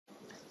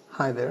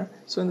Hi there.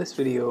 So in this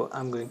video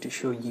I'm going to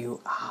show you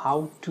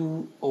how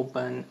to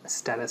open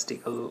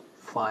statistical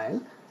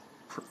file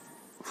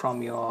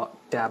from your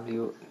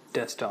Tableau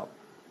desktop.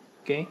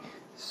 Okay,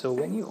 so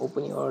when you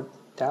open your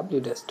Tableau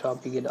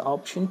desktop, you get the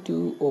option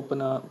to open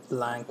a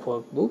blank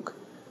workbook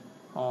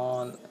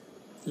on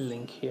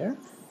link here,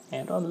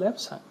 and on left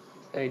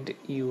side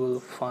you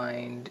will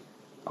find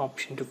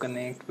option to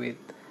connect with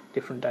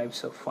different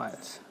types of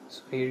files.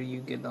 So here you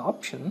get the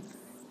option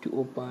to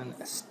open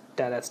a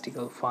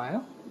statistical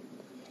file.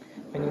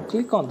 When you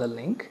click on the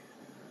link,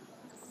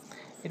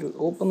 it will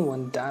open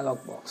one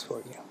dialog box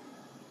for you,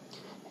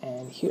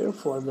 and here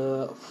for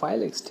the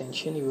file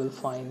extension you will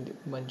find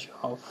a bunch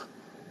of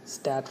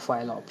stat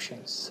file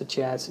options such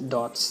as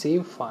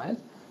 .save file,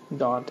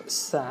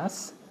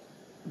 .sas,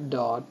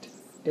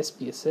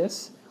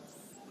 .spss,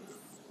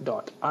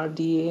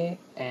 .rda,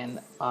 and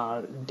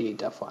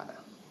rdata file.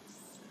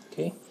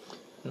 Okay,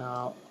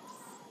 now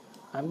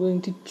I'm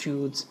going to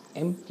choose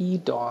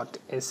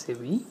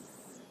mp.sav,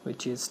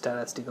 which is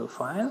statistical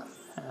file,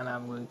 and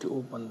I'm going to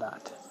open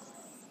that.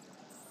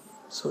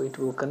 So it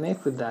will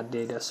connect with that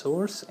data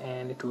source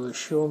and it will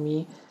show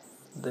me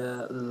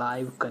the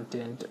live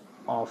content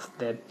of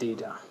that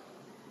data.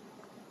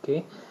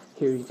 Okay,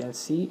 here you can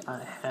see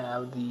I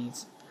have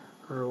these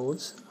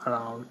rows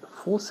around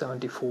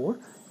 474,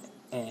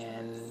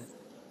 and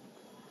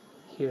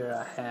here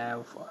I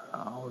have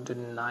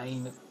around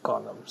 9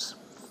 columns.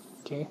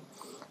 Okay,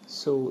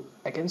 so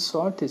I can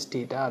sort this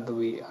data the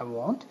way I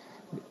want.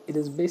 It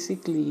is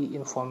basically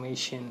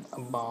information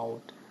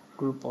about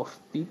group of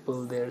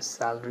people, their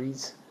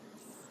salaries,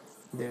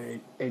 their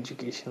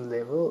education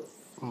level,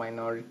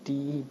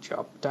 minority,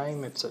 job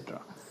time,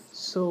 etc.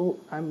 So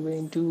I'm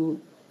going to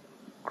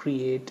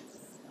create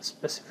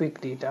specific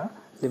data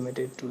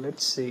limited to,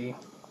 let's say,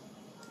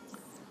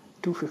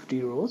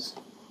 250 rows,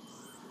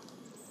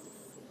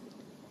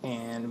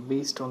 and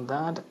based on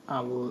that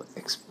I will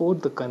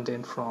export the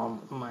content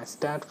from my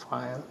stat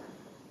file,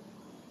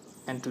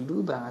 and to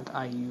do that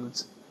I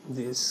use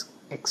this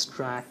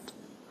extract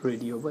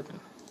radio button.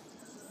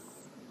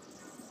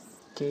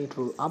 Okay, it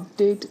will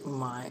update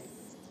my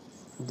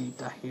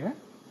data here,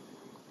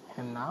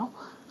 and now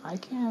I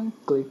can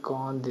click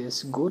on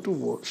this go to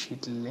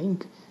worksheet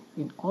link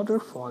in order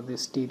for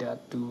this data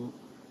to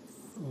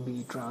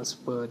be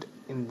transferred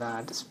in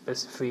that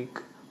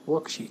specific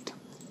worksheet.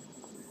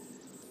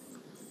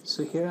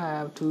 So here I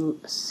have to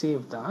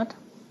save that,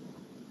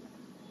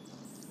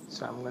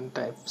 so I'm going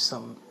to type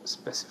some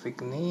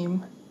specific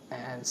name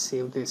and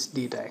save this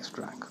data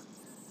extract.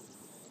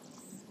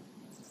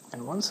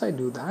 And once I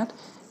do that,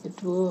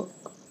 it will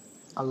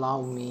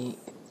allow me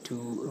to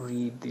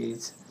read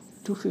these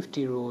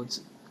 250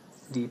 rows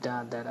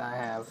data that I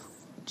have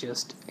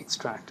just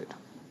extracted.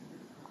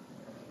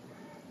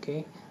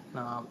 Okay,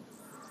 now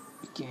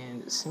you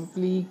can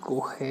simply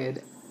go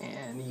ahead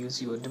and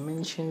use your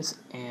dimensions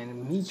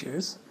and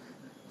measures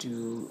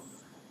to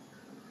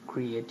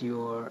create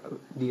your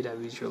data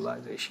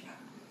visualization.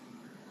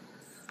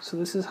 So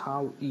this is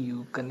how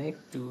you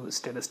connect to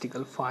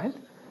statistical file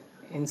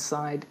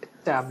inside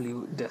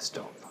Tableau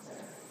desktop.